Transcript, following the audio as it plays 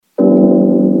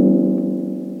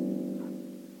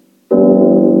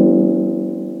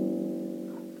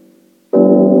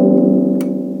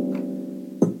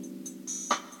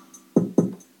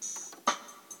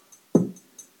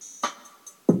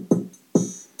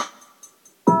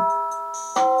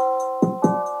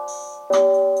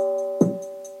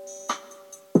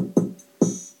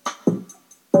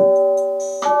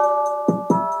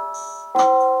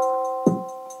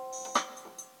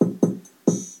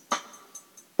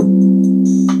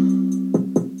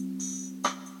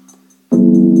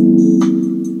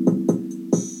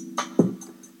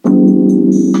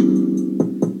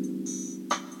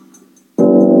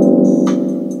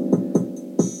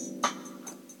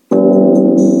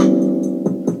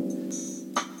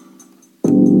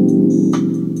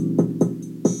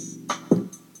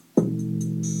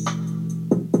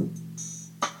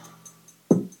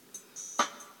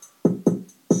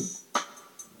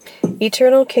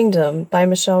Eternal Kingdom by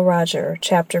Michelle Roger,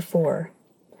 Chapter 4.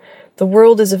 The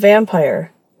world is a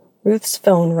vampire. Ruth's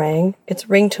phone rang, its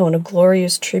ringtone a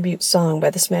glorious tribute song by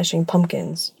the Smashing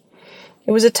Pumpkins.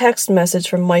 It was a text message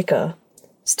from Micah.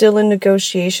 Still in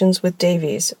negotiations with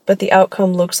Davies, but the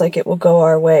outcome looks like it will go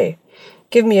our way.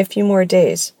 Give me a few more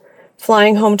days.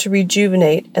 Flying home to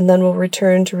rejuvenate, and then we'll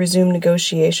return to resume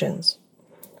negotiations.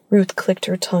 Ruth clicked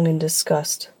her tongue in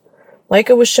disgust.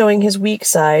 Micah was showing his weak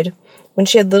side when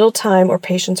she had little time or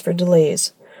patience for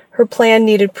delays. Her plan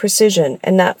needed precision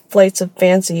and not flights of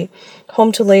fancy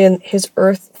home to lay in his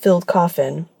earth-filled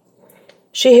coffin.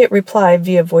 She hit reply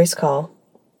via voice call.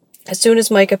 As soon as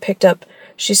Micah picked up,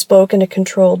 she spoke in a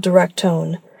controlled, direct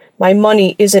tone. My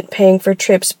money isn't paying for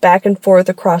trips back and forth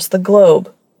across the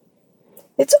globe.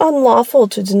 It's unlawful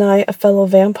to deny a fellow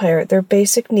vampire their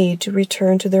basic need to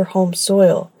return to their home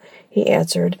soil, he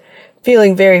answered,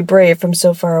 feeling very brave from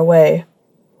so far away.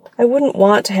 I wouldn't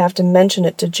want to have to mention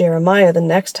it to Jeremiah the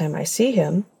next time I see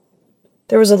him.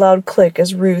 There was a loud click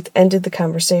as Ruth ended the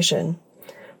conversation.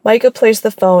 Micah placed the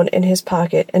phone in his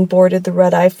pocket and boarded the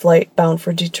red-eye flight bound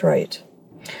for Detroit.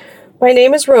 My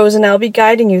name is Rose, and I'll be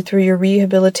guiding you through your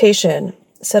rehabilitation,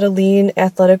 said a lean,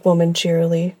 athletic woman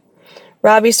cheerily.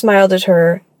 Robbie smiled at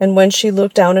her, and when she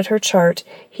looked down at her chart,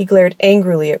 he glared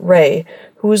angrily at Ray,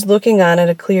 who was looking on at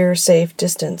a clear, safe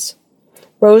distance.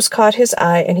 Rose caught his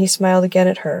eye, and he smiled again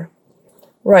at her.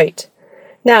 Right.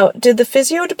 Now, did the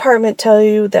physio department tell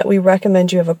you that we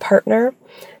recommend you have a partner?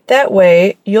 That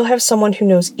way, you'll have someone who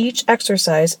knows each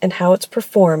exercise and how it's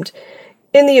performed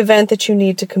in the event that you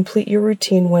need to complete your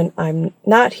routine when I'm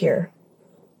not here.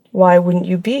 Why wouldn't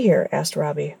you be here? Asked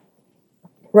Robbie.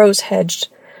 Rose hedged,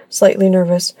 slightly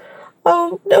nervous.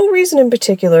 Oh, no reason in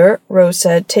particular, Rose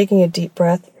said, taking a deep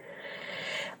breath.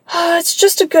 It's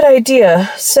just a good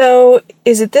idea. So,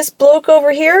 is it this bloke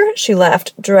over here? She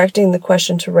laughed, directing the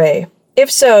question to Ray. If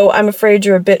so, I'm afraid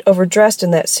you're a bit overdressed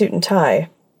in that suit and tie.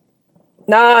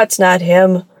 Nah, it's not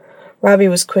him. Robbie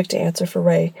was quick to answer for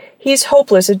Ray. He's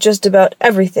hopeless at just about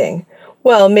everything.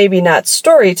 Well, maybe not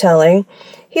storytelling.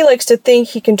 He likes to think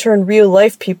he can turn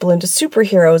real-life people into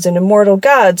superheroes and immortal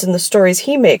gods in the stories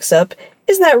he makes up.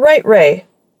 Isn't that right, Ray?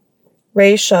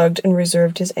 Ray shrugged and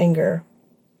reserved his anger.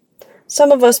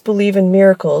 Some of us believe in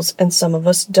miracles, and some of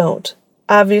us don't.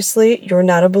 Obviously, you're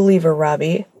not a believer,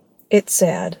 Robbie. It's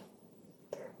sad.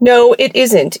 No, it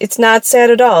isn't. It's not sad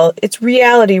at all. It's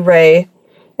reality, Ray.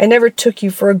 I never took you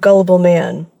for a gullible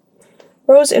man.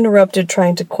 Rose interrupted,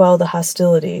 trying to quell the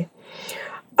hostility.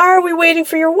 Are we waiting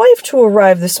for your wife to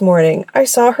arrive this morning? I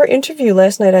saw her interview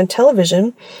last night on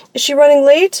television. Is she running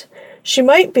late? She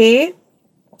might be.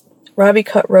 Robbie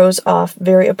cut Rose off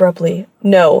very abruptly.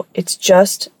 No, it's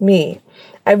just me.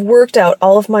 I've worked out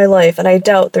all of my life, and I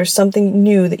doubt there's something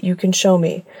new that you can show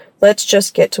me. Let's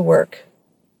just get to work.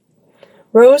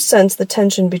 Rose sensed the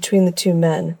tension between the two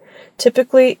men.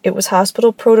 Typically, it was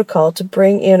hospital protocol to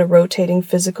bring in a rotating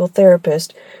physical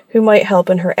therapist who might help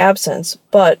in her absence,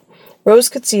 but Rose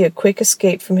could see a quick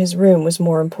escape from his room was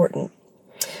more important.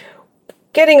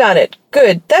 Getting on it.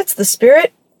 Good. That's the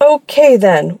spirit. Okay,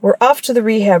 then. We're off to the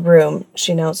rehab room,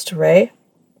 she announced to Ray.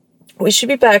 We should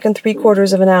be back in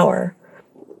 3/4 of an hour.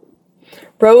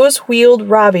 Rose wheeled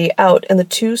Robbie out, and the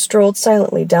two strolled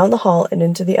silently down the hall and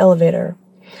into the elevator.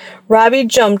 Robbie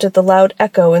jumped at the loud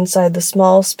echo inside the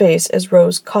small space as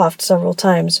Rose coughed several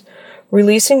times,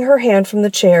 releasing her hand from the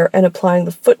chair and applying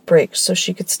the foot brake so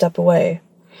she could step away.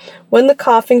 When the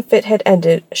coughing fit had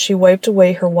ended, she wiped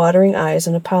away her watering eyes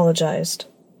and apologized.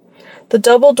 The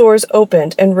double doors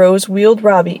opened, and Rose wheeled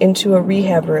Robbie into a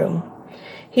rehab room.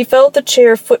 He felt the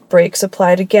chair foot brakes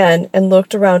applied again and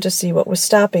looked around to see what was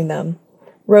stopping them.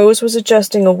 Rose was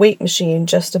adjusting a weight machine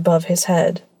just above his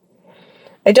head.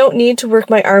 I don't need to work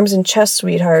my arms and chest,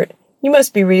 sweetheart. You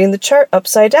must be reading the chart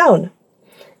upside down.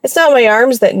 It's not my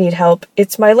arms that need help,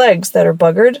 it's my legs that are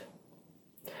buggered.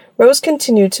 Rose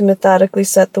continued to methodically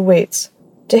set the weights.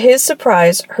 To his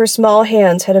surprise, her small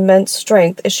hands had immense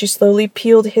strength as she slowly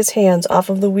peeled his hands off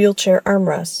of the wheelchair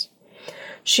armrests.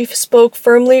 She spoke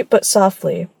firmly but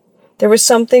softly. There was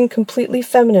something completely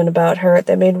feminine about her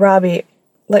that made Robbie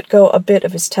let go a bit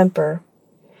of his temper.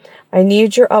 I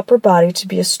need your upper body to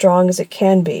be as strong as it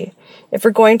can be. If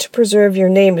we're going to preserve your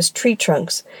name as Tree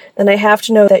Trunks, then I have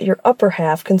to know that your upper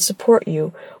half can support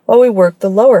you while we work the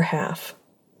lower half.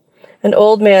 An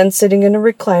old man sitting in a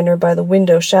recliner by the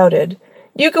window shouted,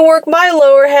 You can work my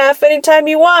lower half any time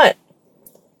you want.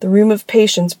 The room of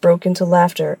patients broke into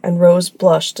laughter, and Rose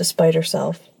blushed despite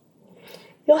herself.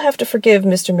 You'll have to forgive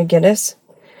Mr. McGinnis.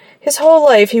 His whole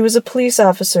life he was a police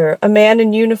officer, a man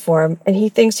in uniform, and he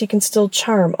thinks he can still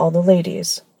charm all the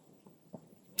ladies.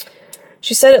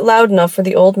 She said it loud enough for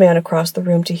the old man across the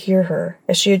room to hear her,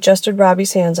 as she adjusted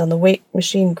Robbie's hands on the weight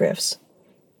machine griffs.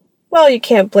 "Well, you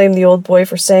can't blame the old boy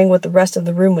for saying what the rest of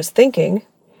the room was thinking,"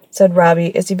 said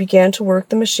Robbie as he began to work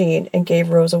the machine and gave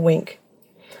Rose a wink.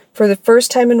 For the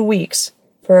first time in weeks,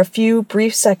 for a few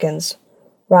brief seconds,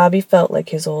 Robbie felt like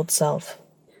his old self.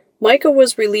 Micah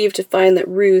was relieved to find that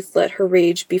Ruth let her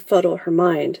rage befuddle her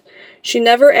mind. She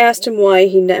never asked him why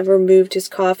he never moved his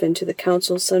coffin to the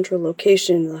council's central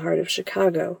location in the heart of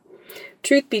Chicago.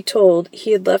 Truth be told,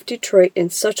 he had left Detroit in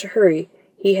such a hurry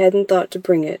he hadn't thought to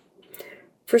bring it.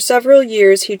 For several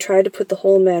years he tried to put the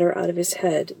whole matter out of his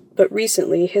head, but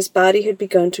recently his body had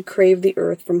begun to crave the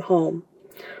earth from home.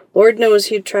 Lord knows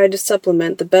he had tried to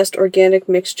supplement the best organic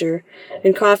mixture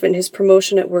and coffin his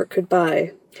promotion at work could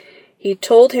buy. He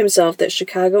told himself that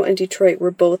Chicago and Detroit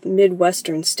were both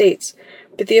Midwestern states,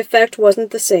 but the effect wasn't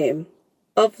the same.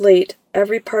 Of late,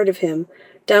 every part of him,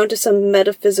 down to some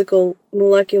metaphysical,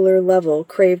 molecular level,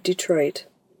 craved Detroit.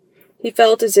 He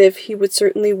felt as if he would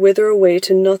certainly wither away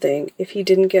to nothing if he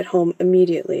didn't get home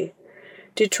immediately.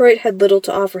 Detroit had little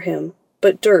to offer him,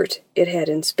 but dirt it had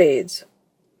in spades.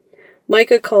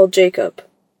 Micah called Jacob.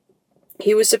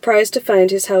 He was surprised to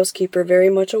find his housekeeper very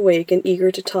much awake and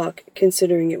eager to talk,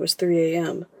 considering it was 3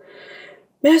 a.m.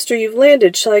 "Master, you've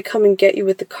landed. Shall I come and get you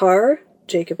with the car?"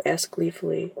 Jacob asked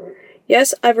gleefully.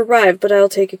 "Yes, I've arrived, but I'll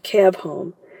take a cab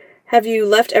home. Have you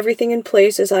left everything in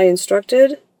place as I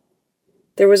instructed?"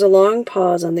 There was a long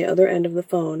pause on the other end of the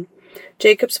phone.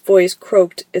 Jacob's voice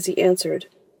croaked as he answered.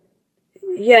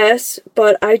 "Yes,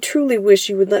 but I truly wish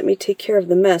you would let me take care of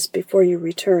the mess before you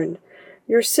return.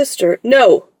 Your sister—"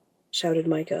 "No!" shouted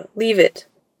Micah. "Leave it.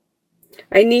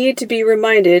 I need to be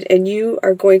reminded, and you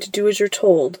are going to do as you're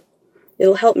told.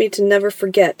 It'll help me to never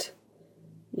forget."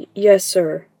 "Yes,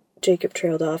 sir," Jacob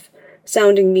trailed off,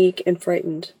 sounding meek and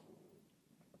frightened.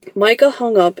 Micah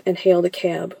hung up and hailed a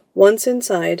cab. Once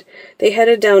inside, they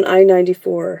headed down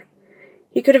I-94.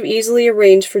 He could have easily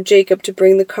arranged for Jacob to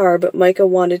bring the car, but Micah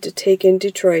wanted to take in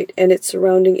Detroit and its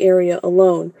surrounding area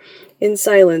alone, in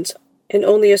silence, and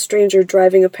only a stranger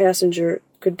driving a passenger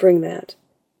could bring that.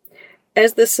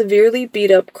 As the severely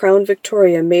beat-up Crown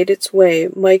Victoria made its way,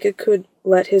 Micah could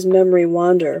let his memory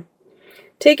wander.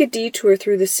 "Take a detour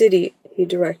through the city," he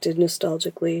directed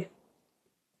nostalgically.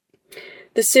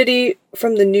 The city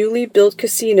from the newly built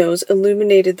casinos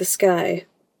illuminated the sky.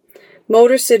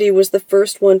 Motor City was the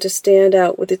first one to stand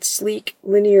out with its sleek,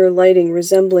 linear lighting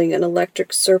resembling an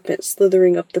electric serpent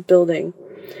slithering up the building.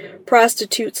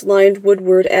 Prostitutes lined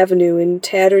Woodward Avenue in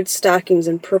tattered stockings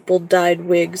and purple-dyed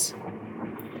wigs.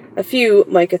 A few,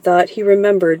 Micah thought, he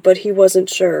remembered, but he wasn't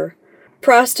sure.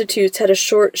 Prostitutes had a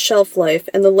short shelf life,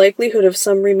 and the likelihood of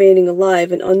some remaining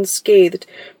alive and unscathed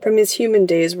from his human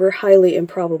days were highly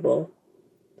improbable.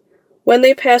 When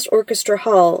they passed Orchestra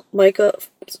Hall, Micah's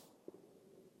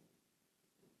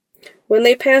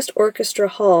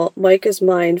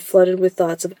mind flooded with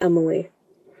thoughts of Emily.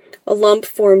 A lump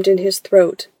formed in his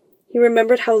throat. He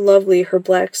remembered how lovely her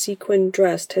black sequin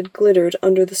dress had glittered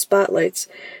under the spotlights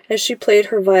as she played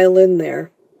her violin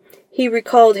there. He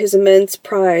recalled his immense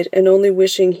pride and only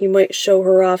wishing he might show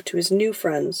her off to his new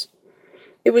friends.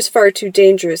 It was far too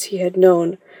dangerous, he had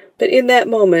known, but in that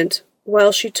moment,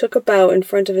 while she took a bow in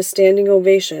front of a standing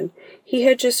ovation, he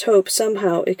had just hoped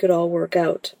somehow it could all work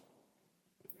out.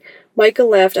 Micah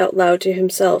laughed out loud to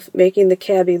himself, making the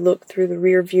cabbie look through the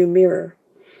rear-view mirror.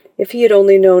 If he had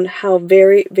only known how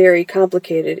very, very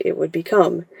complicated it would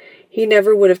become, he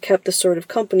never would have kept the sort of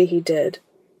company he did.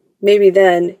 Maybe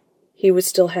then he would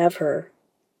still have her.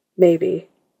 Maybe.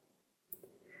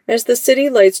 As the city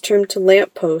lights turned to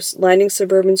lamp posts lining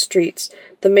suburban streets,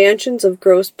 the mansions of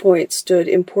Grosse Pointe stood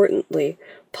importantly,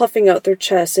 puffing out their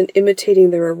chests and imitating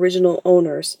their original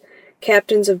owners,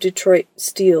 captains of Detroit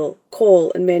steel,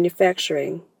 coal, and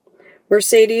manufacturing.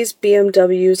 Mercedes,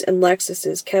 BMWs, and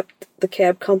Lexuses kept the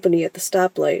cab company at the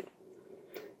stoplight.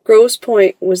 Grosse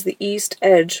Pointe was the east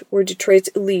edge where Detroit's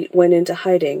elite went into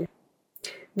hiding.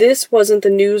 This wasn't the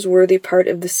newsworthy part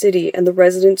of the city, and the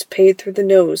residents paid through the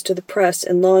nose to the press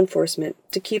and law enforcement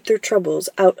to keep their troubles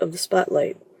out of the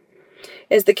spotlight.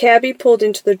 As the cabbie pulled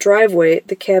into the driveway,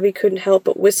 the cabbie couldn't help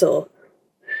but whistle.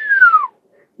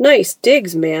 "Nice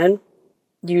digs, man."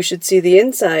 "You should see the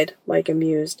inside," Micah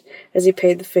mused, as he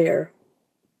paid the fare.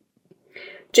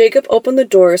 Jacob opened the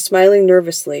door, smiling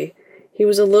nervously. He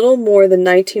was a little more than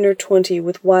 19 or 20,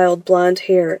 with wild blonde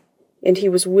hair, and he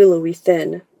was willowy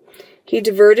thin. He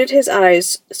diverted his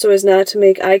eyes so as not to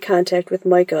make eye contact with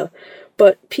Micah,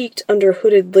 but peeked under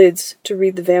hooded lids to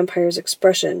read the vampire's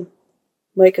expression.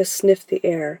 Micah sniffed the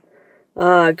air.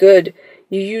 "Ah, good.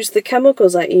 You used the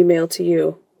chemicals I emailed to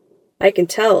you." "I can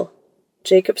tell."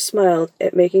 Jacob smiled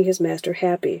at making his master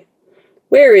happy.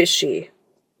 "Where is she?"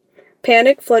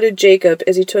 Panic flooded Jacob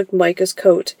as he took Micah's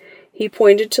coat. He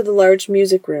pointed to the large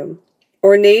music room.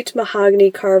 Ornate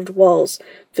mahogany-carved walls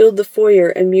filled the foyer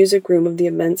and music room of the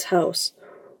immense house.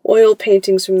 Oil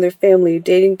paintings from their family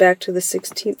dating back to the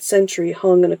 16th century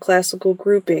hung in a classical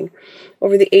grouping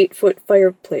over the 8-foot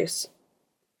fireplace.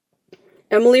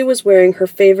 Emily was wearing her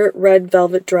favorite red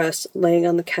velvet dress, laying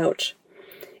on the couch.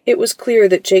 It was clear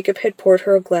that Jacob had poured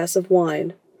her a glass of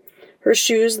wine. Her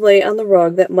shoes lay on the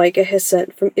rug that Micah had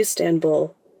sent from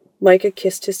Istanbul. Micah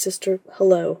kissed his sister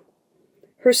hello.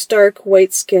 Her stark,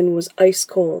 white skin was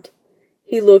ice-cold.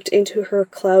 He looked into her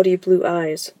cloudy blue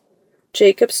eyes.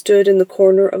 Jacob stood in the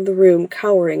corner of the room,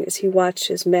 cowering as he watched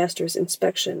his master's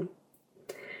inspection.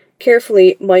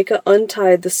 Carefully, Micah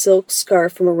untied the silk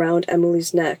scarf from around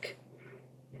Emily's neck.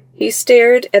 He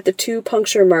stared at the 2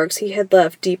 puncture marks he had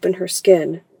left deep in her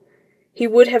skin. He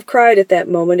would have cried at that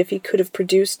moment if he could have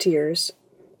produced tears.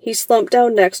 He slumped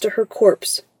down next to her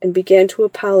corpse and began to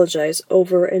apologize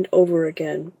over and over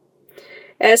again.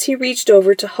 As he reached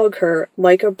over to hug her,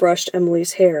 Micah brushed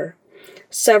Emily's hair.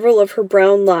 Several of her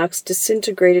brown locks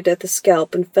disintegrated at the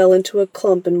scalp and fell into a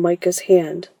clump in Micah's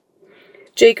hand.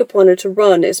 Jacob wanted to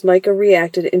run as Micah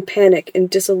reacted in panic and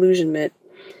disillusionment.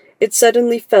 It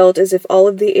suddenly felt as if all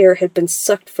of the air had been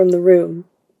sucked from the room.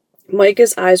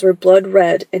 Micah's eyes were blood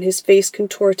red and his face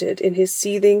contorted in his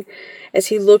seething as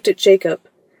he looked at Jacob.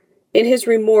 In his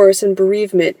remorse and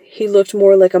bereavement, he looked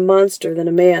more like a monster than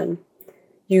a man.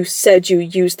 "You said you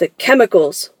used the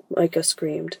chemicals!" Micah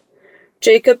screamed.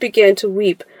 Jacob began to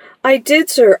weep. "I did,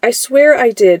 sir. I swear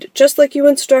I did, just like you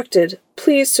instructed.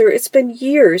 Please, sir, it's been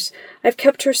years. I've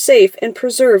kept her safe and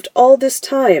preserved all this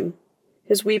time."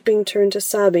 His weeping turned to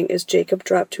sobbing as Jacob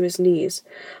dropped to his knees.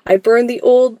 "I burned the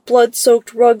old,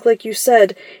 blood-soaked rug like you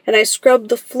said, and I scrubbed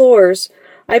the floors.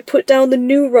 I put down the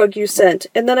new rug you sent,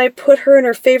 and then I put her in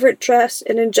her favorite dress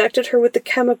and injected her with the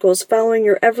chemicals, following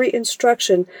your every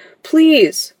instruction.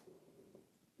 Please!"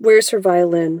 "Where's her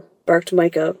violin?" barked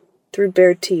Micah, through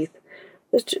bared teeth.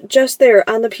 Just there,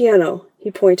 on the piano,"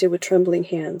 he pointed with trembling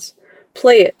hands.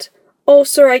 "Play it." "Oh,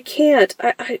 sir, I can't.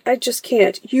 I just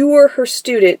can't. You were her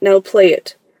student, now play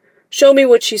it. Show me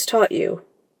what she's taught you."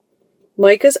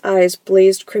 Micah's eyes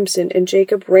blazed crimson, and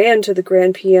Jacob ran to the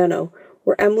grand piano,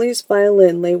 where Emily's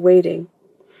violin lay waiting.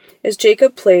 As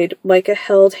Jacob played, Micah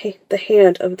held the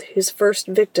hand of his first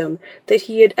victim that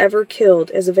he had ever killed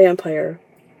as a vampire.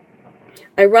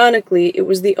 Ironically, it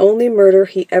was the only murder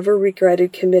he ever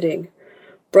regretted committing.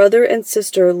 Brother and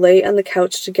sister lay on the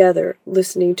couch together,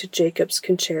 listening to Jacob's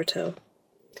concerto.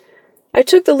 "I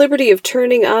took the liberty of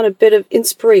turning on a bit of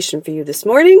inspiration for you this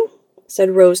morning,"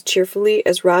 said Rose cheerfully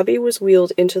as Robbie was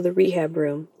wheeled into the rehab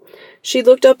room. She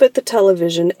looked up at the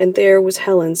television, and there was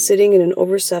Helen sitting in an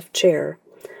overstuffed chair.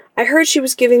 "I heard she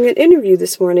was giving an interview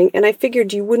this morning, and I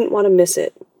figured you wouldn't want to miss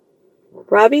it."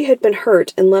 Robbie had been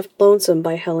hurt and left lonesome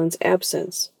by Helen's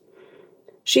absence.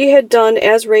 She had done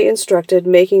as Ray instructed,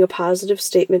 making a positive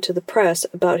statement to the press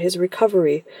about his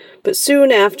recovery, but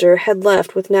soon after had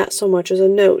left with not so much as a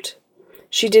note.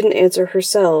 She didn't answer her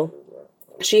cell.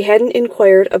 She hadn't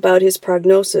inquired about his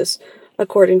prognosis,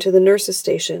 according to the nurse's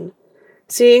station.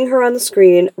 Seeing her on the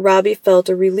screen, Robbie felt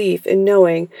a relief in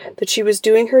knowing that she was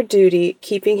doing her duty,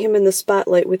 keeping him in the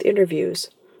spotlight with interviews.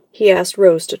 He asked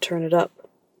Rose to turn it up.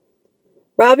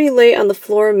 Robbie lay on the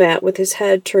floor mat with his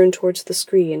head turned towards the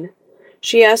screen.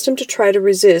 She asked him to try to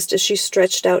resist as she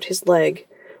stretched out his leg,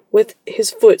 with his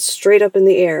foot straight up in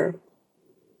the air.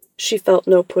 She felt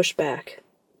no pushback.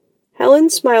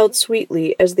 Helen smiled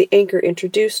sweetly as the anchor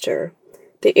introduced her.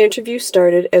 The interview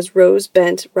started as Rose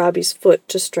bent Robbie's foot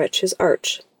to stretch his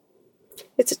arch.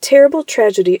 "It's a terrible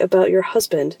tragedy about your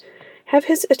husband. Have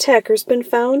his attackers been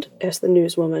found?" asked the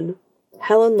newswoman.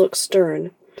 Helen looked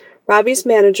stern. Robbie's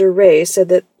manager, Ray, said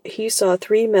that he saw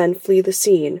 3 men flee the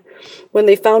scene when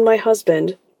they found my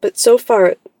husband, but so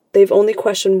far they've only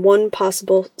questioned 1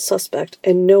 possible suspect,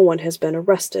 and no one has been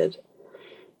arrested.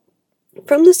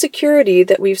 "From the security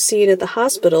that we've seen at the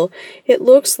hospital, it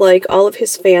looks like all of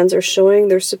his fans are showing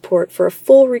their support for a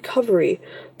full recovery,"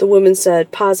 the woman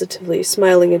said positively,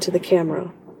 smiling into the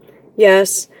camera.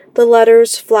 "Yes, the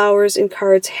letters, flowers, and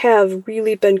cards have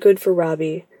really been good for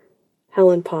Robbie."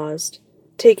 Helen paused,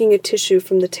 taking a tissue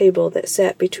from the table that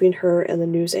sat between her and the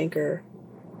news anchor.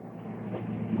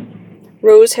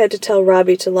 Rose had to tell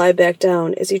Robbie to lie back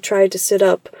down as he tried to sit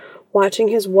up, watching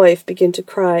his wife begin to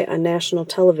cry on national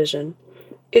television.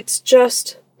 "It's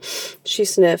just," she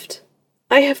sniffed,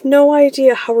 "I have no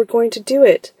idea how we're going to do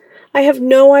it. I have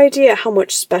no idea how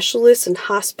much specialists and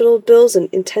hospital bills and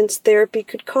intense therapy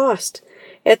could cost.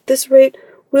 At this rate,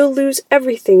 We'll lose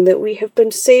everything that we have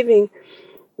been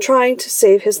trying to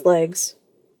save his legs."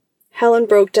 Helen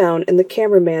broke down, and the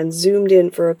cameraman zoomed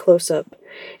in for a close-up.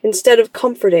 Instead of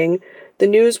comforting, the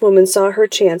newswoman saw her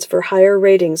chance for higher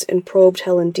ratings and probed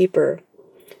Helen deeper.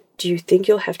 "Do you think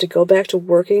you'll have to go back to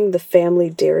working the family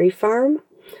dairy farm?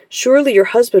 Surely your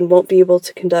husband won't be able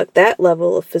to conduct that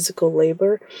level of physical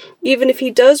labor, even if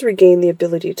he does regain the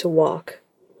ability to walk."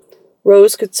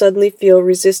 Rose could suddenly feel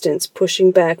resistance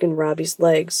pushing back in Robbie's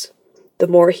legs. The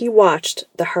more he watched,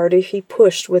 the harder he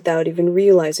pushed without even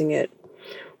realizing it.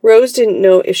 Rose didn't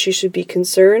know if she should be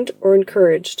concerned or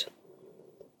encouraged.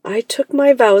 "I took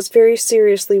my vows very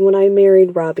seriously when I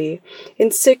married Robbie, in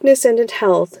sickness and in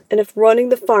health, and if running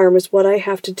the farm is what I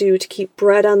have to do to keep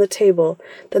bread on the table,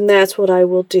 then that's what I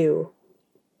will do."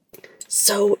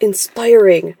 "So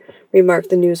inspiring," remarked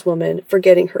the newswoman,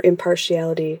 forgetting her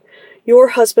impartiality. "Your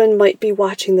husband might be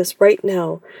watching this right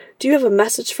now. Do you have a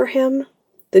message for him?"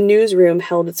 The newsroom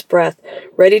held its breath,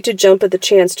 ready to jump at the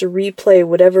chance to replay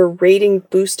whatever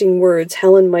rating-boosting words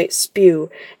Helen might spew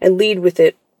and lead with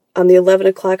it on the 11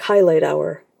 o'clock highlight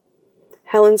hour.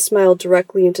 Helen smiled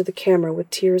directly into the camera with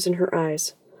tears in her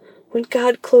eyes. "When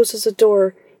God closes a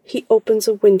door, he opens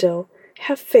a window.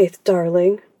 Have faith,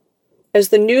 darling." As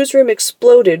the newsroom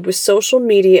exploded with social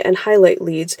media and highlight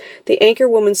leads, the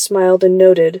anchorwoman smiled and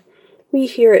noted, "We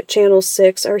here at Channel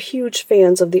 6 are huge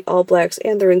fans of the All Blacks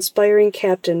and their inspiring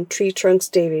captain, Tree Trunks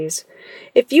Davies.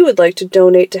 If you would like to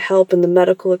donate to help in the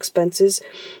medical expenses,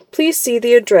 please see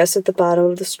the address at the bottom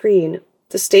of the screen.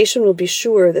 The station will be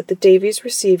sure that the Davies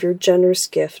receive your generous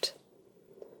gift."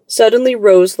 Suddenly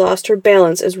Rose lost her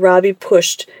balance as Robbie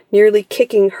pushed, nearly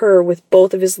kicking her with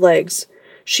both of his legs.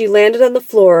 She landed on the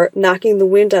floor, knocking the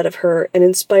wind out of her and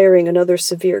inspiring another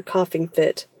severe coughing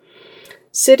fit.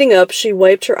 Sitting up, she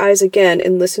wiped her eyes again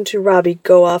and listened to Robbie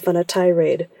go off on a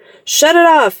tirade. "Shut it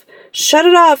off! Shut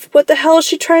it off! What the hell is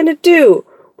she trying to do?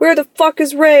 Where the fuck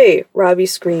is Ray?" Robbie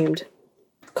screamed.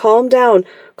 Calm down.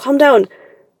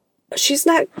 She's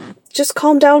not... Just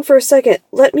calm down for a second.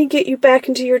 Let me get you back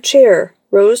into your chair."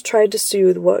 Rose tried to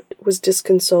soothe what was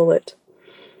disconsolate.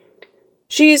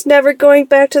 "She's never going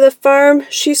back to the farm.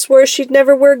 She swore she'd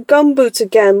never wear gumboots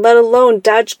again, let alone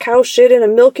dodge cow shit in a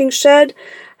milking shed.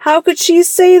 How could she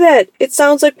say that? It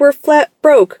sounds like we're flat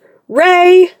broke.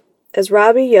 Ray!" As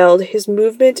Robbie yelled, his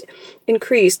movement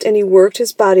increased and he worked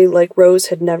his body like Rose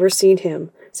had never seen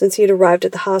him since he had arrived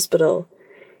at the hospital.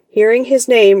 Hearing his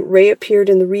name, Ray appeared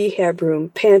in the rehab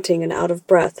room, panting and out of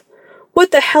breath.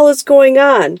 "What the hell is going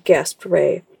on?" gasped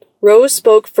Ray. Rose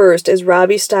spoke first as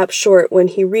Robbie stopped short when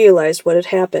he realized what had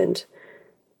happened.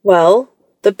 "Well,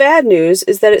 the bad news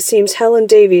is that it seems Helen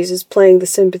Davies is playing the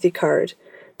sympathy card.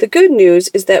 The good news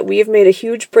is that we have made a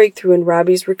huge breakthrough in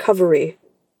Robbie's recovery."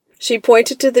 She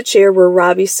pointed to the chair where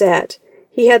Robbie sat.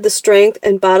 He had the strength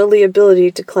and bodily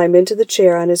ability to climb into the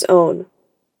chair on his own.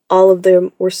 All of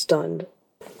them were stunned.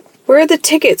 "Where are the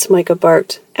tickets?" Micah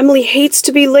barked. "Emily hates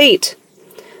to be late."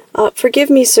 Forgive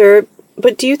me, sir,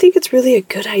 but do you think it's really a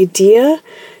good idea?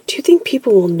 Do you think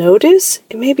people will notice?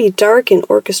 It may be dark in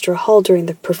Orchestra Hall during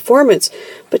the performance,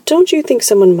 but don't you think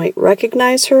someone might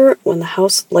recognize her when the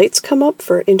house lights come up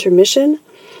for intermission?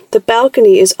 The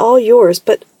balcony is all yours,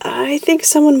 but I think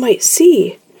someone might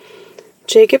see."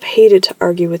 Jacob hated to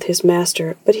argue with his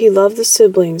master, but he loved the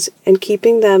siblings, and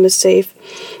keeping them as safe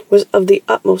was of the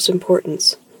utmost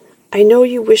importance. "I know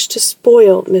you wish to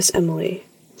spoil Miss Emily."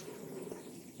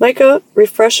 Micah,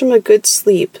 refreshed from a good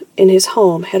sleep in his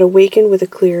home, had awakened with a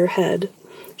clearer head.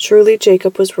 Surely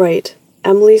Jacob was right.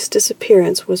 Emily's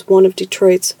disappearance was one of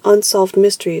Detroit's unsolved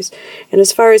mysteries, and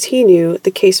as far as he knew, the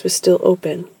case was still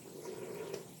open.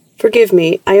 "Forgive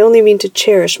me, I only mean to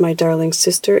cherish my darling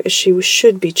sister as she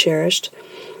should be cherished.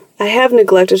 I have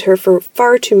neglected her for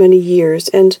far too many years,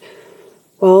 and,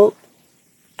 well,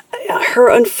 her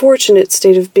unfortunate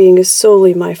state of being is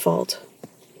solely my fault.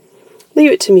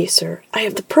 Leave it to me, sir. I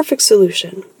have the perfect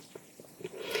solution."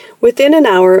 Within an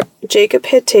hour, Jacob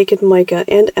had taken Micah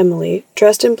and Emily,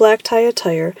 dressed in black tie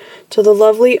attire, to the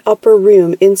lovely upper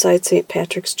room inside St.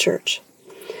 Patrick's Church.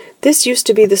 This used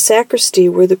to be the sacristy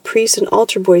where the priests and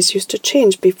altar boys used to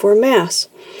change before Mass.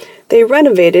 They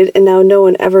renovated, and now no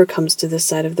one ever comes to this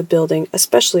side of the building,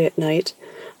 especially at night.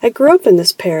 I grew up in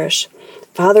this parish.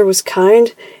 Father was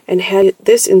kind and had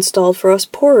this installed for us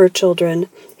poorer children.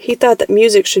 He thought that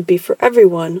music should be for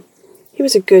everyone. He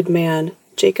was a good man.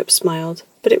 Jacob smiled,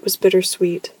 but it was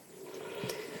bittersweet.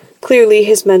 Clearly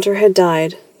his mentor had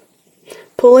died.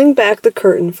 Pulling back the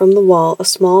curtain from the wall, a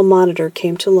small monitor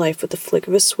came to life with the flick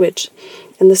of a switch,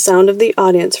 and the sound of the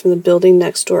audience from the building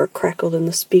next door crackled in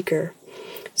the speaker.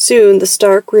 Soon the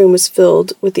stark room was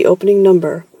filled with the opening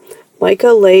number.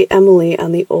 Micah lay Emily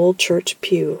on the old church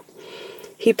pew.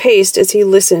 He paced as he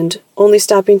listened, only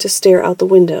stopping to stare out the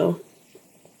window.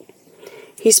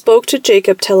 He spoke to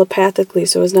Jacob telepathically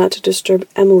so as not to disturb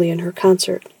Emily in her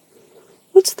concert.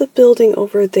 "What's the building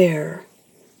over there?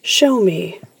 Show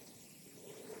me."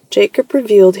 Jacob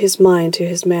revealed his mind to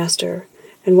his master,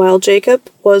 and while Jacob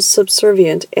was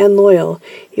subservient and loyal,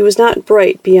 he was not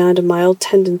bright beyond a mild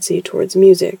tendency towards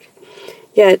music.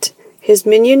 Yet, his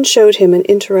minion showed him an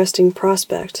interesting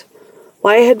prospect.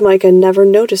 Why had Micah never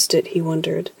noticed it, he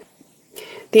wondered.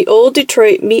 The old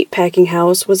Detroit meat-packing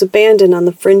house was abandoned on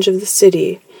the fringe of the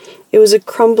city. It was a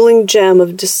crumbling gem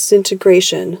of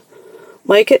disintegration.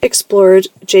 Micah explored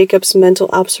Jacob's mental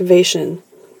observation.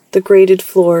 The grated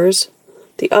floors,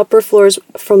 the upper floors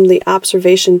from the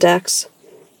observation decks.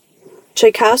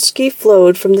 Tchaikovsky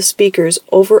flowed from the speakers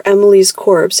over Emily's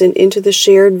corpse and into the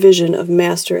shared vision of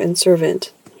master and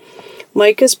servant.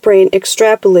 Micah's brain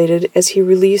extrapolated as he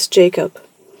released Jacob.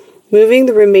 Moving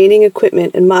the remaining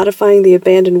equipment and modifying the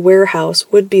abandoned warehouse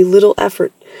would be little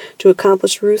effort to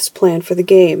accomplish Ruth's plan for the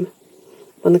game.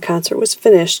 When the concert was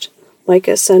finished,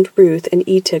 Micah sent Ruth an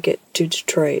e-ticket to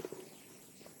Detroit.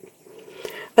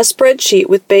 A spreadsheet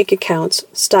with bank accounts,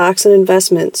 stocks, and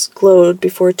investments glowed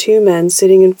before two men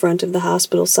sitting in front of the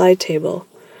hospital side table.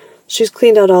 "She's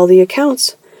cleaned out all the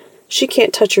accounts. She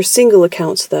can't touch her single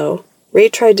accounts, though." Ray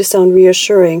tried to sound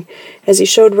reassuring as he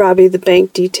showed Robbie the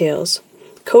bank details.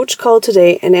 "Coach called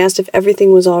today and asked if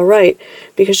everything was all right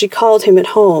because she called him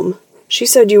at home. She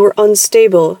said you were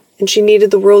unstable and she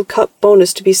needed the World Cup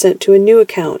bonus to be sent to a new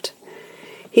account.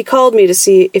 He called me to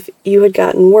see if you had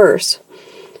gotten worse."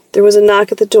 There was a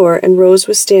knock at the door, and Rose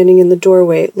was standing in the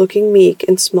doorway, looking meek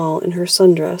and small in her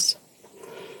sundress.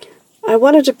 "I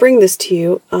wanted to bring this to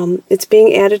you. It's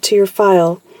being added to your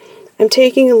file. I'm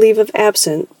taking a leave of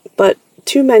absence, but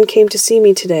 2 men came to see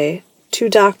me today, 2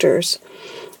 doctors.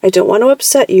 I don't want to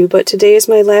upset you, but today is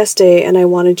my last day, and I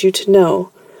wanted you to know.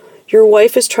 Your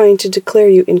wife is trying to declare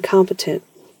you incompetent.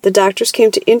 The doctors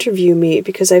came to interview me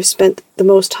because I've spent the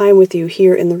most time with you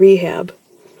here in the rehab."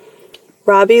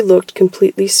 Robbie looked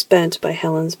completely spent by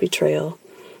Helen's betrayal.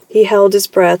 He held his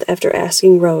breath after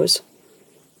asking Rose,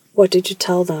 "What did you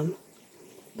tell them?"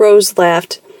 Rose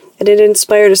laughed, and it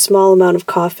inspired a small amount of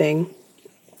coughing.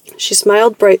 She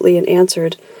smiled brightly and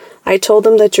answered, "I told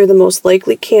them that you're the most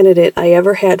likely candidate I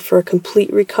ever had for a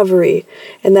complete recovery,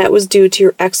 and that was due to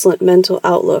your excellent mental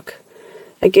outlook.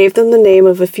 I gave them the name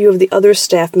of a few of the other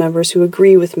staff members who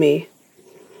agree with me."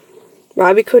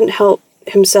 Robbie couldn't help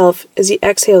himself as he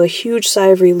exhaled a huge sigh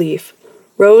of relief.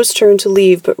 Rose turned to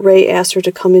leave, but Ray asked her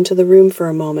to come into the room for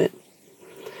a moment.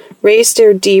 Ray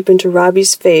stared deep into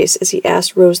Robbie's face as he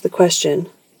asked Rose the question,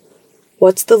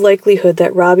 "What's the likelihood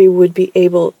that Robbie would be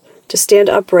able to stand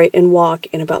upright and walk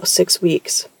in about 6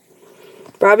 weeks?"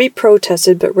 Robbie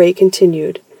protested, but Ray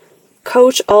continued,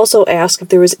 "Coach also asked if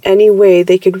there was any way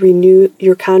they could renew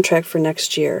your contract for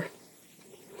next year."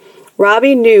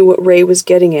 Robbie knew what Ray was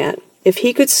getting at. If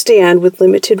he could stand with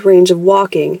limited range of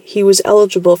walking, he was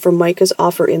eligible for Micah's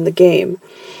offer in the game.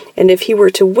 And if he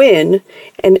were to win,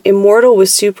 an immortal with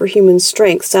superhuman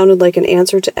strength sounded like an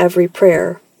answer to every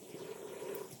prayer.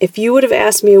 "If you would have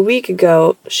asked me a week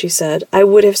ago," she said, "I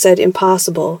would have said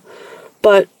impossible.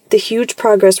 But the huge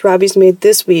progress Robbie's made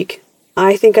this week,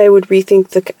 I think I would rethink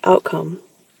the outcome."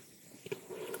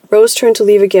 Rose turned to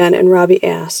leave again, and Robbie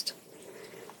asked,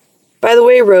 "By the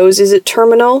way, Rose, is it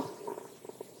terminal?"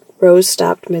 Rose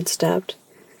stopped mid-step.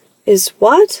 "Is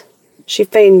what?" She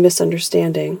feigned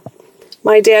misunderstanding.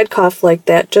 "My dad coughed like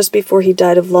that just before he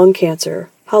died of lung cancer.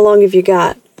 How long have you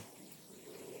got?"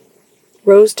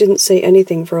 Rose didn't say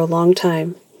anything for a long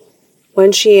time.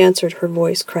 When she answered, her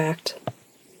voice cracked.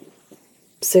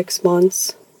 6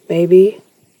 months, maybe,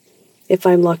 if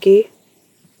I'm lucky."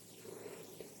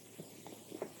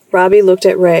 Robbie looked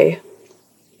at Ray.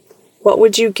 "What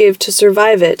would you give to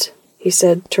survive it?" he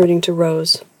said, turning to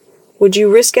Rose. "Would you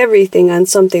risk everything on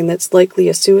something that's likely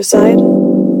a suicide?"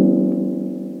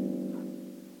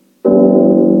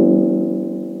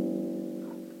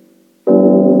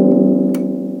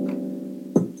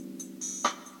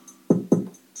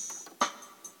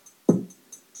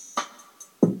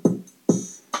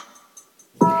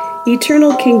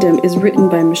 Eternal Kingdom is written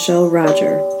by Michelle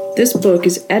Roger. This book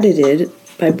is edited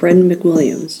by Brendan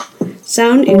McWilliams.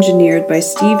 Sound engineered by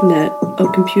Steve Nett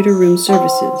of Computer Room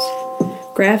Services.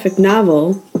 Graphic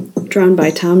novel drawn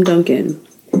by Tom Duncan.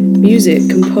 Music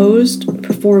composed,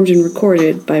 performed, and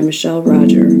recorded by Michelle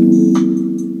Roger.